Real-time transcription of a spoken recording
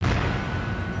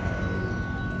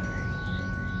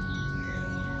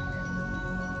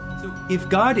So if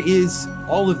God is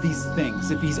all of these things,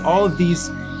 if he's all of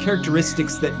these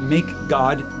characteristics that make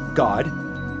God, God,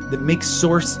 that make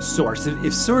source, source,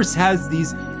 if source has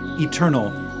these eternal,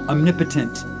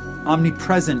 omnipotent,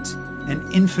 omnipresent,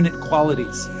 and infinite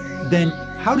qualities, then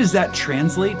how does that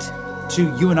translate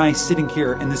to you and I sitting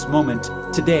here in this moment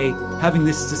today, having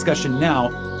this discussion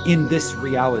now in this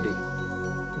reality?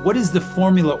 What is the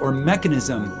formula or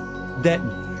mechanism that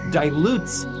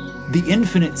dilutes the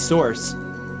infinite source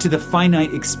to the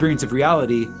finite experience of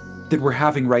reality that we're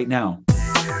having right now?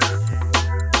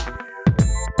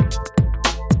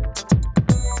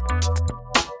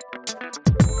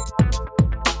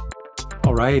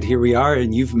 All right, here we are,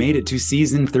 and you've made it to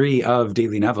season 3 of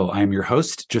Daily Neville. I am your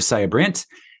host, Josiah Brandt,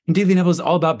 and Daily Neville is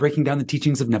all about breaking down the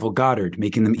teachings of Neville Goddard,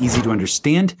 making them easy to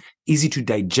understand, easy to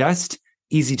digest,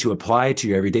 easy to apply to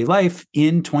your everyday life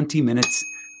in 20 minutes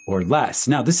or less.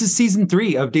 Now, this is season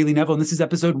 3 of Daily Neville, and this is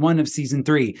episode 1 of season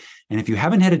 3. And if you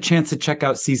haven't had a chance to check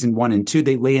out season 1 and 2,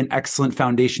 they lay an excellent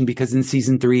foundation because in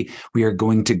season 3, we are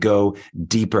going to go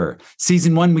deeper.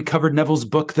 Season 1, we covered Neville's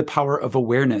book, The Power of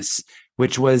Awareness,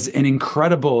 which was an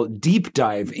incredible deep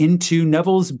dive into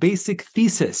Neville's basic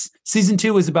thesis. Season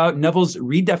 2 was about Neville's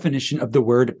redefinition of the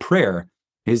word prayer,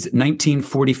 his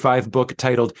 1945 book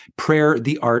titled Prayer,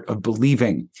 the Art of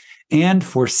Believing. And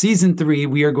for season 3,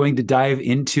 we are going to dive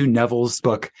into Neville's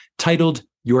book titled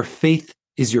Your Faith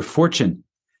is Your Fortune.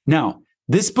 Now,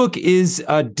 this book is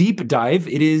a deep dive.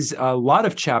 It is a lot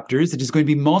of chapters. It is going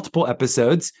to be multiple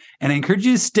episodes. And I encourage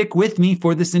you to stick with me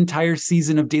for this entire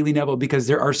season of Daily Neville because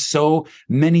there are so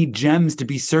many gems to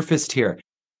be surfaced here.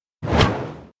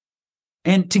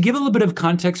 And to give a little bit of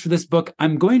context for this book,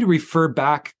 I'm going to refer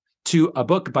back to a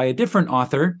book by a different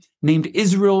author named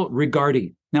Israel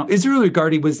Regardie. Now, Israel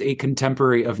Regardie was a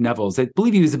contemporary of Neville's. I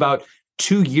believe he was about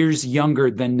 2 years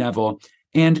younger than Neville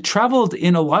and traveled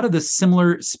in a lot of the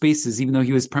similar spaces, even though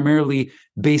he was primarily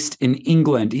based in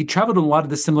England. He traveled in a lot of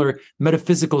the similar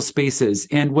metaphysical spaces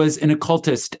and was an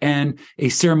occultist and a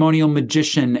ceremonial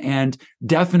magician and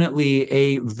definitely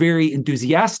a very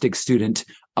enthusiastic student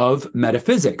of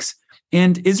metaphysics.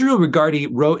 And Israel Regardie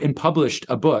wrote and published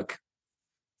a book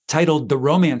titled The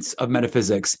Romance of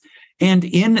Metaphysics. And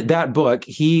in that book,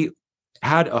 he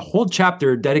had a whole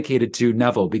chapter dedicated to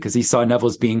Neville because he saw Neville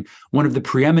as being one of the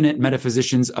preeminent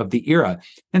metaphysicians of the era.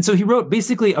 And so he wrote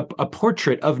basically a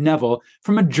portrait of Neville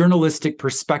from a journalistic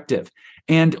perspective.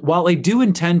 And while I do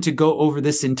intend to go over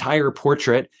this entire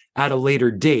portrait at a later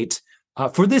date,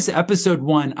 for this episode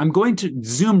 1, I'm going to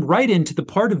zoom right into the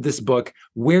part of this book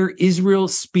where Israel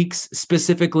speaks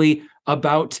specifically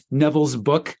about Neville's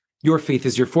book, Your Faith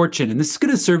is Your Fortune. And this is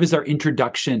going to serve as our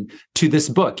introduction to this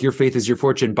book, Your Faith is Your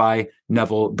Fortune by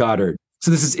Neville Goddard. So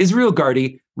this is Israel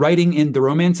Regardie writing in The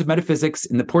Romance of Metaphysics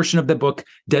in the portion of the book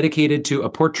dedicated to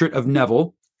a portrait of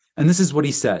Neville. And this is what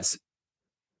he says.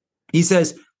 He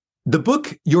says, the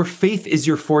book, Your Faith is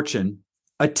Your Fortune,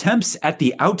 attempts at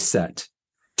the outset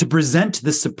to present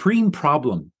the supreme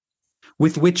problem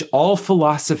with which all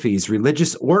philosophies,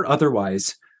 religious or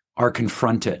otherwise, are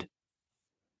confronted.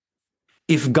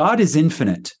 If God is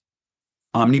infinite,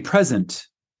 omnipresent,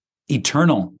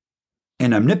 eternal,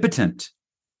 and omnipotent,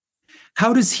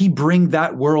 how does he bring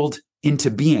that world into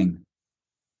being?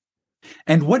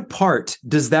 And what part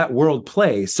does that world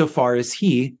play so far as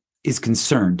he is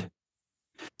concerned?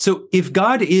 So if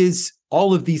God is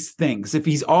all of these things, if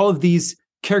he's all of these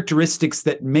characteristics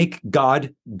that make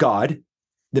God, God,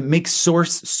 that make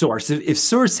source, source, if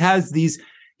source has these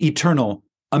eternal,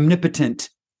 omnipotent,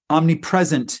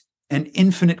 omnipresent, and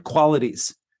infinite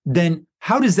qualities, then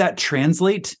how does that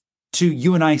translate to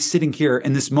you and I sitting here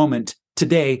in this moment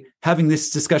today, having this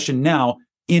discussion now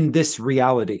in this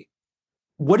reality?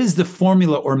 What is the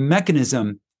formula or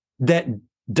mechanism that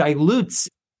dilutes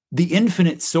the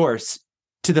infinite source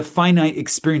to the finite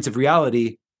experience of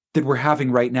reality that we're having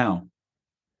right now?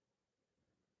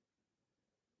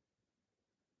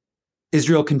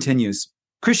 Israel continues,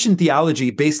 Christian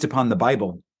theology based upon the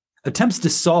Bible attempts to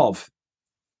solve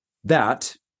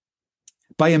that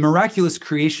by a miraculous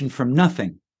creation from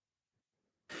nothing.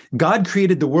 God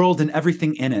created the world and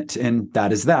everything in it, and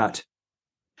that is that.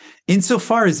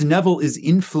 Insofar as Neville is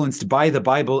influenced by the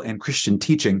Bible and Christian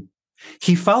teaching,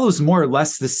 he follows more or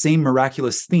less the same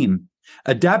miraculous theme,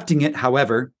 adapting it,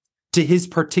 however, to his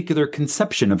particular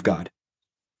conception of God.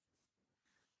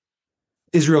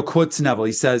 Israel quotes Neville.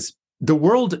 He says, the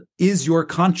world is your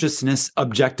consciousness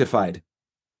objectified.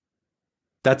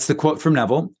 That's the quote from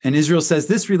Neville. And Israel says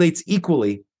this relates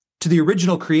equally to the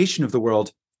original creation of the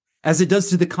world as it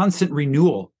does to the constant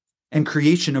renewal and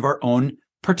creation of our own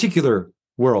particular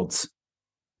worlds.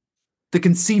 The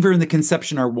conceiver and the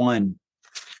conception are one.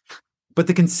 but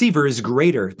the conceiver is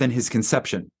greater than his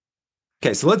conception.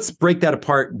 Okay, so let's break that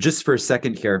apart just for a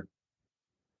second here.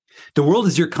 The world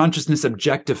is your consciousness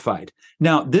objectified.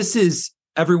 Now, this is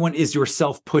everyone is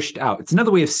yourself pushed out. It's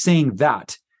another way of saying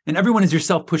that. And everyone is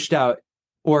yourself pushed out,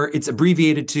 or it's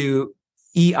abbreviated to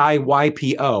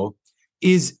EIYPO,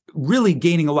 is really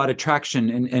gaining a lot of traction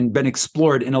and been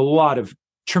explored in a lot of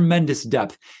tremendous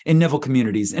depth in Neville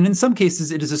communities. And in some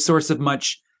cases, it is a source of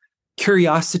much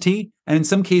curiosity, and in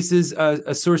some cases,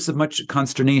 a source of much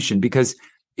consternation, because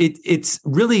it's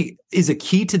really is a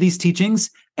key to these teachings.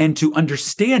 And to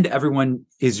understand everyone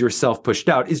is yourself pushed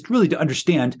out is really to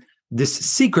understand this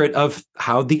secret of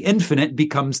how the infinite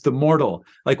becomes the mortal.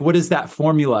 Like, what is that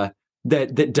formula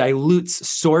that dilutes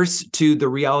source to the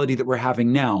reality that we're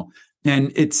having now?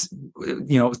 And it's,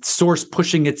 source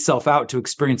pushing itself out to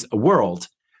experience a world.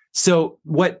 So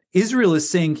what Israel is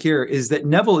saying here is that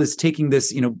Neville is taking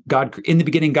this, God, in the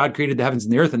beginning, God created the heavens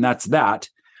and the earth, and that's that.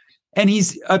 And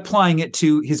he's applying it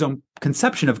to his own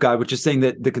conception of God, which is saying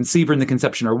that the conceiver and the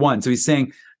conception are one. So he's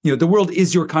saying, the world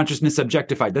is your consciousness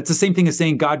objectified. That's the same thing as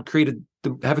saying God created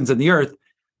the heavens and the earth,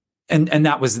 and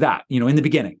that was that, in the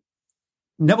beginning.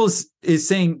 Neville is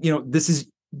saying, this is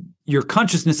your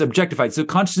consciousness objectified. So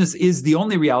consciousness is the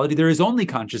only reality. There is only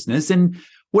consciousness. And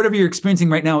whatever you're experiencing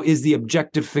right now is the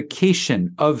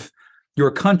objectification of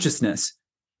your consciousness.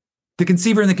 The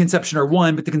conceiver and the conception are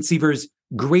one, but the conceiver is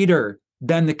greater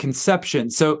than the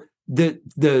conception. So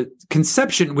the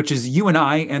conception, which is you and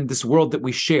I and this world that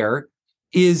we share,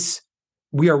 is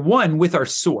we are one with our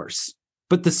source,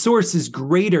 but the source is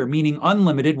greater, meaning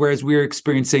unlimited, whereas we are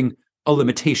experiencing a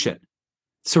limitation.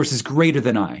 Source is greater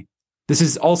than I. This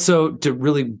is also to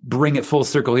really bring it full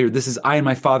circle here. This is I and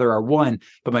my Father are one,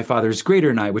 but my Father is greater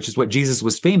than I, which is what Jesus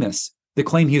was famous, the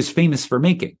claim he was famous for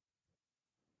making.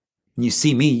 When you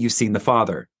see me, you've seen the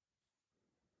Father.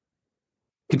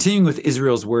 Continuing with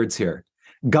Israel's words here,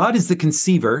 God is the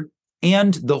conceiver,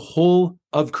 and the whole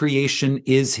of creation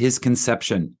is his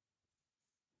conception.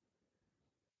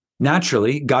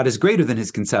 Naturally, God is greater than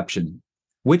his conception,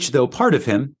 which, though part of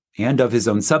him and of his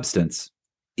own substance,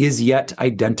 is yet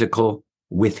identical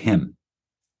with him.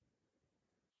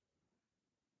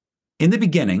 In the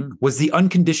beginning was the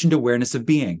unconditioned awareness of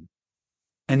being,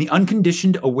 and the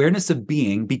unconditioned awareness of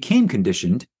being became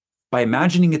conditioned by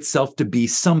imagining itself to be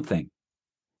something.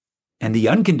 And the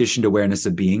unconditioned awareness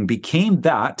of being became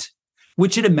that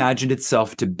which it imagined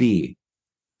itself to be.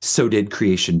 So did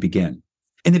creation begin.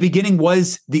 In the beginning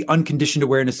was the unconditioned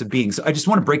awareness of being. So I just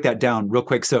want to break that down real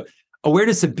quick. So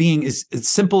awareness of being is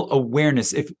simple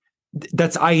awareness. If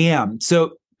that's I am.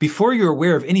 So before you're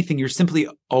aware of anything, you're simply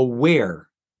aware.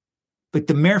 But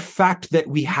the mere fact that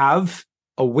we have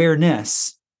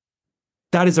awareness,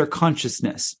 that is our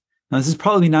consciousness. Now, this is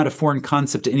probably not a foreign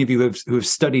concept to any of you who have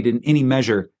studied in any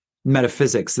measure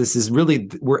metaphysics. This is really,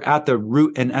 we're at the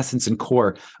root and essence and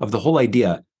core of the whole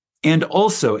idea. And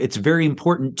also, it's very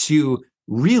important to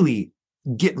really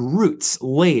get roots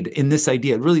laid in this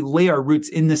idea, really lay our roots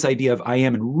in this idea of I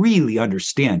am and really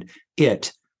understand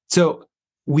it. So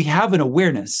we have an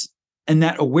awareness, and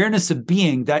that awareness of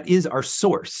being, that is our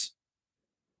source.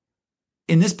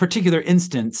 In this particular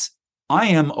instance, I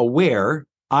am aware,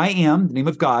 I am, the name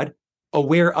of God,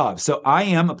 aware of. So I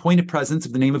am a point of presence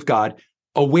of the name of God,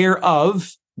 aware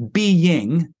of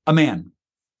being a man,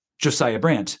 Josiah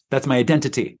Brandt. That's my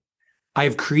identity. I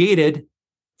have created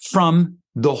from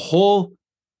the whole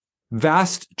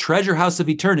vast treasure house of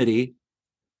eternity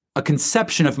a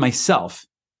conception of myself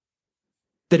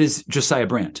that is Josiah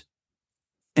Brandt.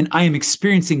 And I am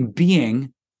experiencing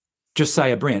being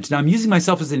Josiah Brandt. Now, I'm using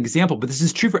myself as an example, but this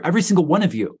is true for every single one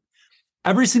of you.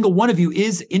 Every single one of you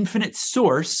is infinite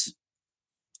source,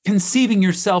 conceiving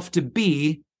yourself to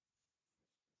be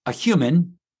a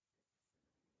human,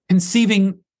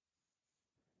 conceiving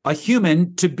a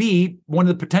human to be one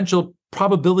of the potential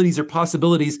probabilities or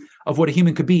possibilities of what a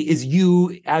human could be is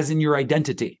you as in your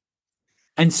identity.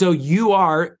 And so you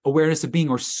are awareness of being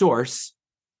or source,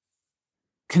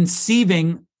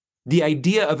 conceiving the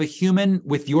idea of a human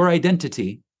with your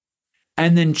identity,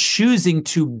 and then choosing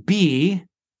to be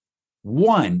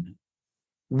one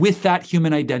with that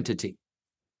human identity.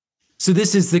 So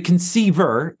this is the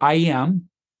conceiver, I am,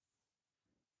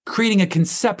 creating a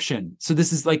conception. So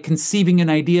this is like conceiving an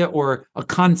idea or a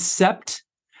concept,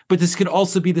 but this could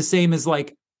also be the same as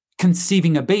like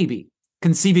conceiving a baby,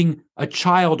 conceiving a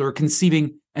child, or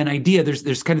conceiving an idea.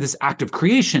 There's kind of this act of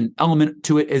creation element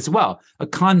to it as well. A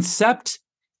concept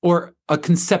or a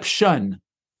conception.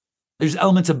 There's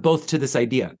elements of both to this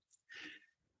idea.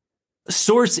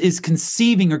 Source is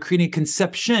conceiving or creating a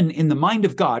conception in the mind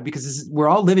of God, because we're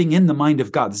all living in the mind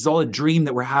of God. This is all a dream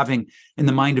that we're having in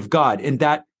the mind of God. And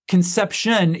that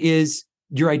conception is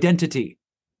your identity.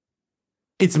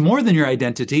 It's more than your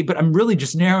identity, but I'm really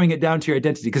just narrowing it down to your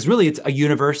identity, because really it's a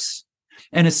universe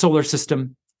and a solar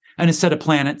system and a set of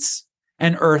planets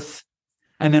and Earth,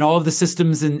 and then all of the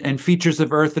systems and features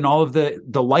of Earth and all of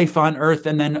the life on Earth,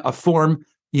 and then a form,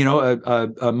 a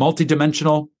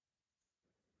multidimensional,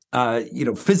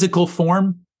 physical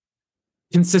form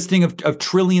consisting of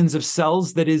trillions of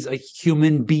cells that is a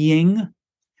human being,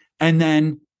 and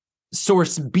then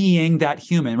source being that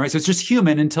human, right? So it's just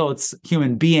human until it's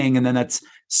human being, and then that's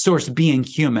source being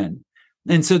human.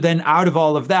 And so then out of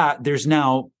all of that, there's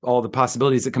now all the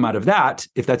possibilities that come out of that.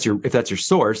 If that's your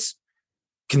source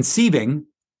conceiving,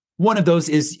 one of those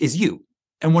is you,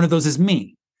 and one of those is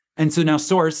me. And so now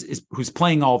source is who's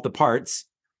playing all of the parts,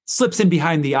 slips in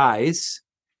behind the eyes,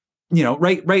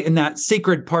 right in that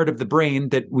sacred part of the brain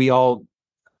that we all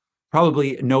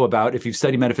probably know about. If you've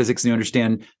studied metaphysics and you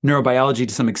understand neurobiology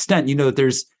to some extent, you know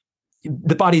that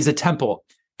the body is a temple,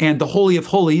 and the Holy of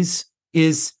Holies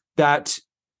is that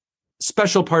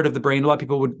special part of the brain. A lot of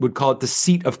people would call it the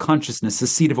seat of consciousness, the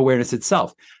seat of awareness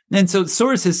itself. And so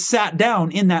Source has sat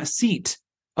down in that seat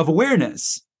of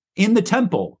awareness in the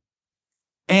temple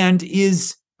and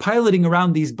is piloting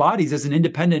around these bodies as an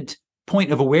independent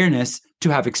point of awareness to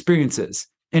have experiences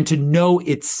and to know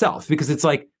itself, because it's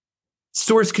like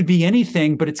Source could be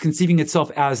anything, but it's conceiving itself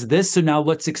as this. So now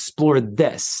let's explore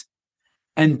this.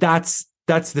 And that's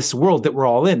this world that we're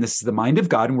all in. This is the mind of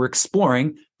God, and we're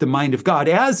exploring the mind of God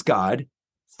as God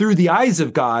through the eyes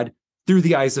of God, through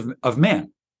the eyes of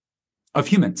man, of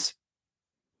humans.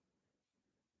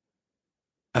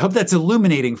 I hope that's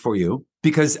illuminating for you,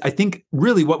 because I think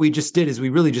really what we just did is we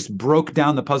really just broke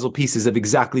down the puzzle pieces of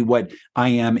exactly what I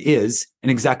am is, and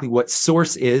exactly what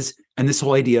source is, and this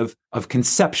whole idea of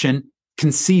conception,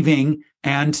 conceiving,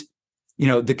 and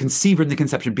the conceiver and the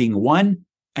conception being one,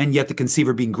 and yet the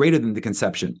conceiver being greater than the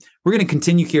conception. We're going to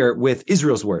continue here with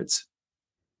Israel's words.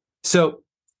 So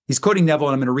he's quoting Neville,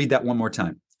 and I'm going to read that one more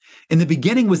time. In the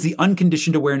beginning was the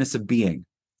unconditioned awareness of being,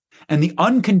 and the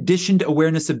unconditioned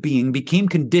awareness of being became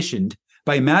conditioned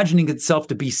by imagining itself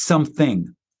to be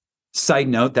something. Side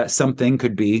note, that something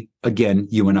could be, again,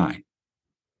 you and I.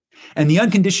 And the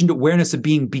unconditioned awareness of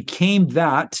being became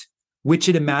that which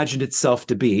it imagined itself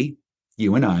to be,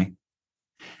 you and I.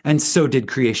 And so did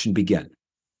creation begin.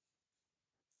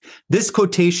 This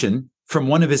quotation from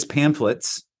one of his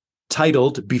pamphlets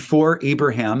titled Before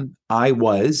Abraham, I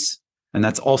Was, and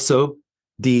that's also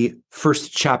the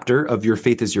first chapter of Your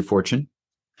Faith is Your Fortune,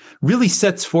 really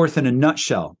sets forth in a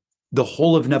nutshell the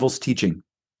whole of Neville's teaching.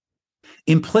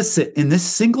 Implicit in this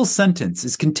single sentence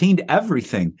is contained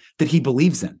everything that he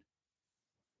believes in.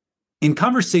 In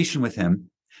conversation with him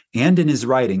and in his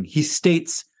writing, he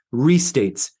states,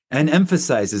 restates, and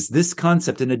emphasizes this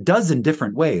concept in a dozen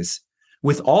different ways,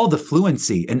 with all the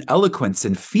fluency and eloquence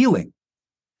and feeling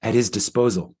at his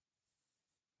disposal.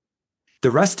 The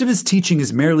rest of his teaching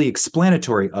is merely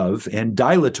explanatory of and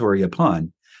dilatory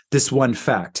upon this one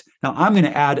fact. Now, I'm going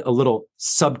to add a little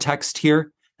subtext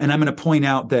here, and I'm going to point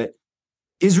out that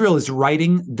Israel is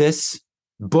writing this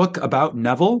book about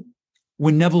Neville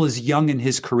when Neville is young in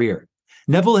his career.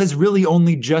 Neville has really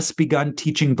only just begun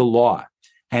teaching the law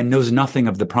and knows nothing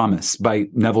of the promise. By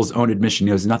Neville's own admission,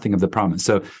 he knows nothing of the promise.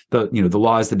 So the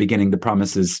law is the beginning, the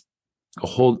promise is a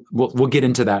whole, we'll get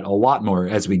into that a lot more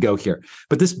as we go here.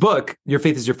 But this book, Your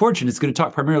Faith is Your Fortune, is going to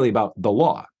talk primarily about the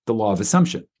law of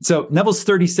assumption. So Neville's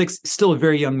 36, still a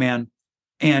very young man,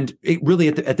 and really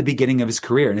at the beginning of his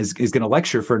career, and is going to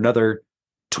lecture for another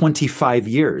 25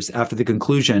 years after the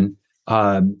conclusion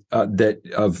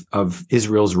of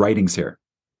Israel's writings here.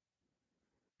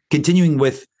 Continuing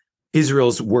with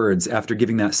Israel's words after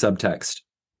giving that subtext.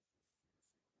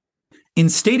 In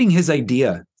stating his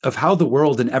idea of how the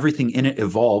world and everything in it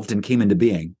evolved and came into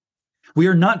being, we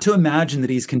are not to imagine that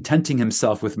he's contenting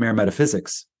himself with mere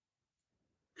metaphysics.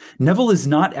 Neville is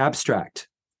not abstract,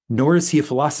 nor is he a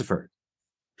philosopher.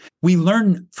 We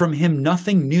learn from him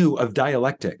nothing new of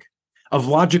dialectic, of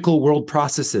logical world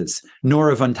processes, nor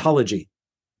of ontology.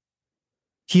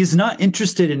 He is not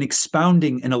interested in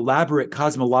expounding an elaborate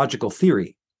cosmological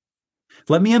theory.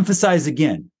 Let me emphasize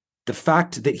again the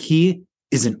fact that he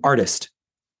is an artist,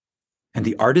 and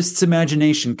the artist's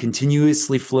imagination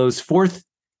continuously flows forth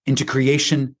into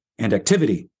creation and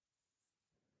activity.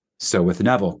 So with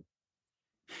Neville.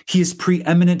 He is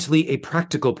preeminently a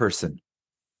practical person.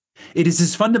 It is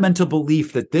his fundamental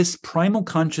belief that this primal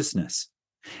consciousness,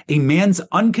 a man's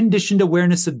unconditioned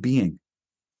awareness of being,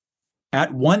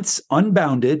 at once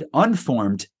unbounded,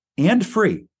 unformed, and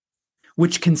free,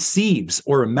 which conceives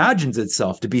or imagines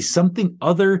itself to be something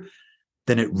other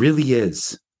than it really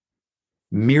is,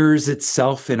 mirrors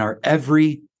itself in our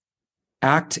every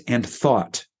act and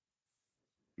thought,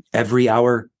 every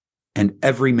hour and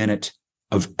every minute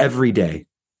of every day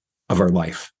of our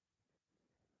life.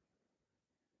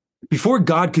 Before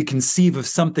God could conceive of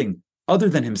something other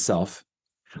than himself,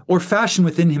 or fashion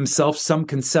within himself some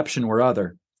conception or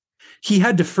other, he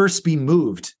had to first be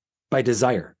moved by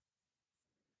desire.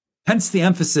 Hence the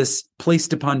emphasis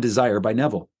placed upon desire by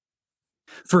Neville.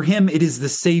 For him, it is the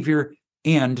Savior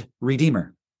and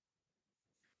Redeemer.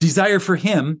 Desire for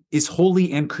him is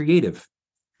holy and creative,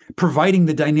 providing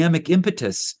the dynamic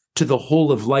impetus to the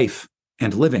whole of life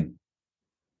and living.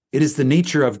 It is the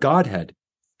nature of Godhead,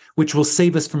 which will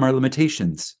save us from our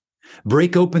limitations,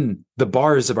 break open the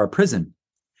bars of our prison,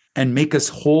 and make us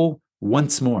whole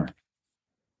once more.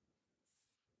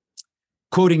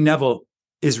 Quoting Neville,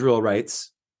 Israel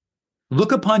writes,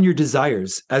 "Look upon your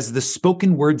desires as the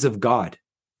spoken words of God,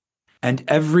 and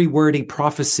every word a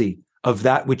prophecy of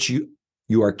that which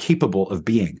you are capable of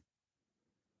being.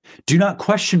 Do not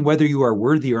question whether you are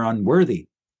worthy or unworthy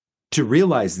to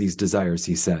realize these desires,"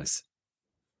 he says.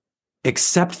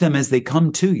 "Accept them as they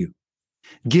come to you.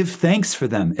 Give thanks for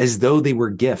them as though they were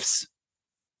gifts."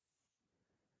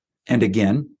 And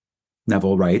again,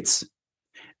 Neville writes,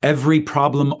 "Every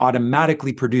problem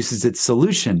automatically produces its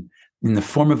solution in the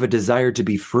form of a desire to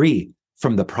be free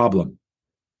from the problem."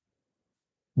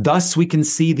 Thus, we can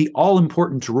see the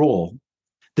all-important role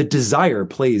that desire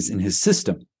plays in his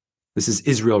system. This is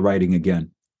Israel writing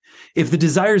again. If the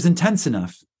desire is intense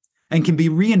enough and can be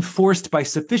reinforced by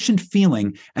sufficient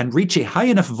feeling and reach a high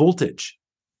enough voltage,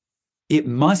 it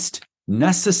must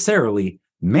necessarily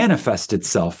manifest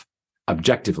itself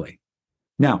objectively.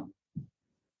 Now,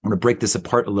 I want to break this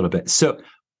apart a little bit. So,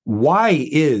 why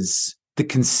is the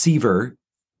conceiver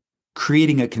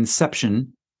creating a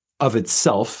conception of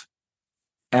itself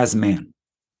as man?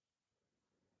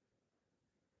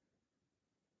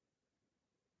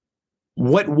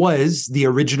 What was the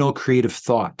original creative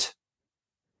thought?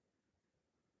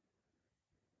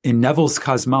 In Neville's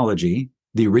cosmology,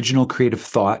 the original creative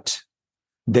thought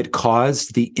that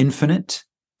caused the infinite,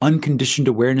 unconditioned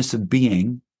awareness of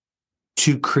being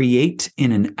to create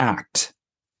in an act,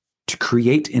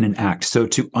 so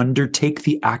to undertake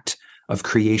the act of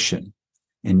creation.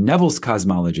 In Neville's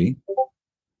cosmology,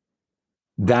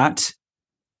 that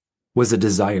was a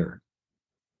desire.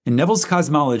 In Neville's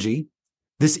cosmology,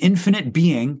 this infinite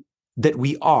being that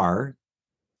we are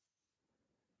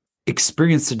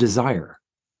experienced a desire.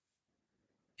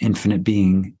 Infinite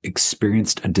being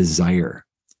experienced a desire.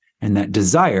 And that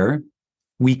desire,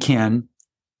 we can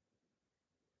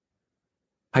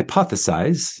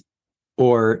hypothesize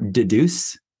or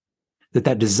deduce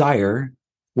that desire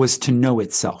was to know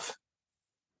itself.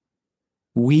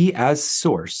 We as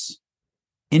source,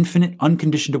 infinite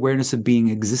unconditioned awareness of being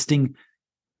existing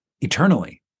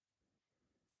eternally.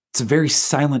 It's a very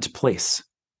silent place.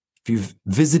 If you've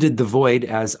visited the void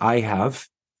as I have,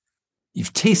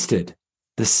 you've tasted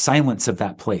the silence of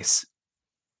that place.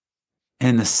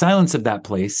 And the silence of that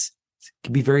place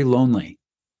can be very lonely.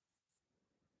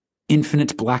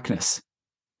 Infinite blackness.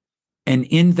 And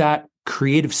in that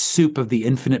creative soup of the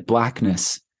infinite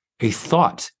blackness, a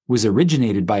thought was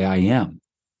originated by I am.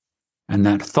 And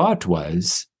that thought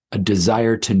was a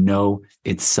desire to know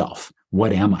itself.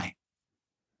 What am I?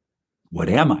 What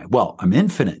am I? Well, I'm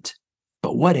infinite,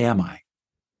 but what am I?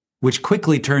 Which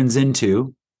quickly turns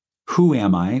into who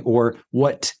am I, or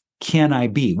what can I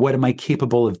be? What am I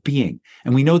capable of being?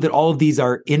 And we know that all of these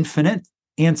are infinite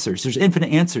answers. There's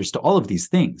infinite answers to all of these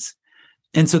things.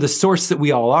 And so the source that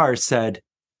we all are said,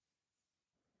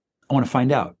 I want to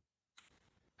find out.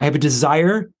 I have a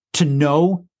desire to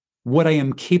know what I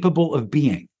am capable of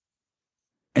being.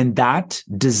 And that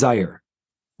desire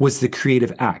was the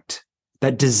creative act.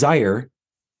 That desire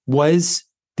was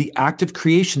the act of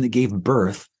creation that gave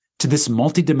birth to this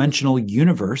multidimensional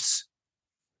universe,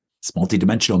 this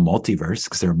multidimensional multiverse,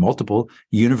 because there are multiple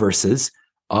universes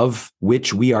of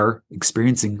which we are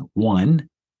experiencing one.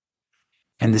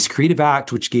 And this creative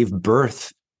act, which gave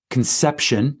birth,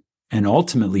 conception, and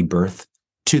ultimately birth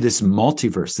to this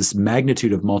multiverse, this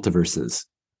magnitude of multiverses,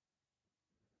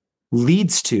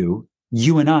 leads to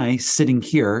you and I sitting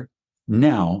here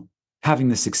now having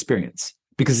this experience.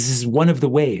 Because this is one of the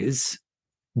ways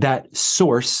that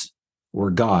source or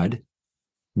God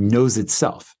knows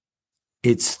itself.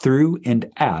 It's through and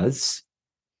as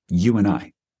you and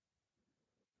I,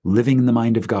 living in the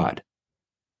mind of God,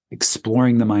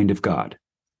 exploring the mind of God,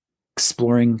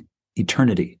 exploring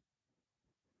eternity,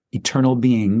 eternal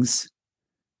beings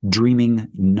dreaming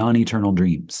non-eternal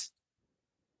dreams,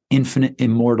 infinite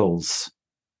immortals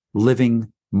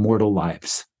living mortal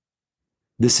lives.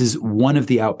 This is one of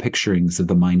the outpicturings of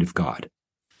the mind of God.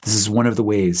 This is one of the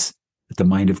ways that the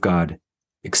mind of God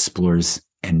explores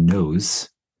and knows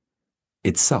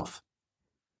itself.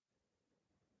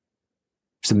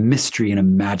 There's a mystery and a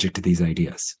magic to these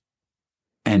ideas.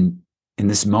 And in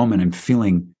this moment, I'm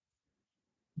feeling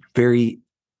very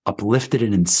uplifted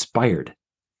and inspired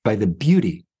by the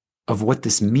beauty of what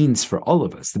this means for all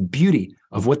of us, the beauty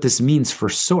of what this means for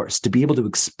Source, to be able to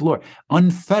explore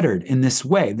unfettered in this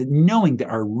way, that knowing that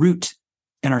our root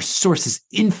and our source is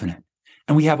infinite.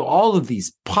 And we have all of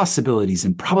these possibilities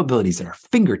and probabilities at our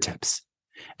fingertips,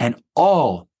 and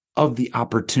all of the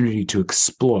opportunity to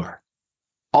explore,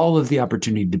 all of the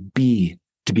opportunity to be,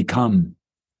 to become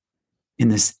in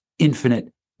this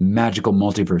infinite magical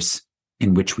multiverse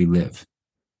in which we live.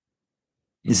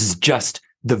 This is just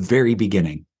the very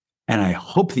beginning. And I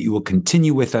hope that you will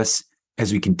continue with us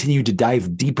as we continue to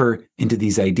dive deeper into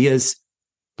these ideas.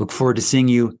 Look forward to seeing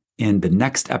you in the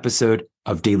next episode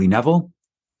of Daily Neville.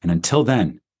 And until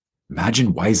then,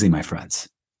 imagine wisely, my friends.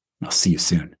 I'll see you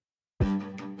soon.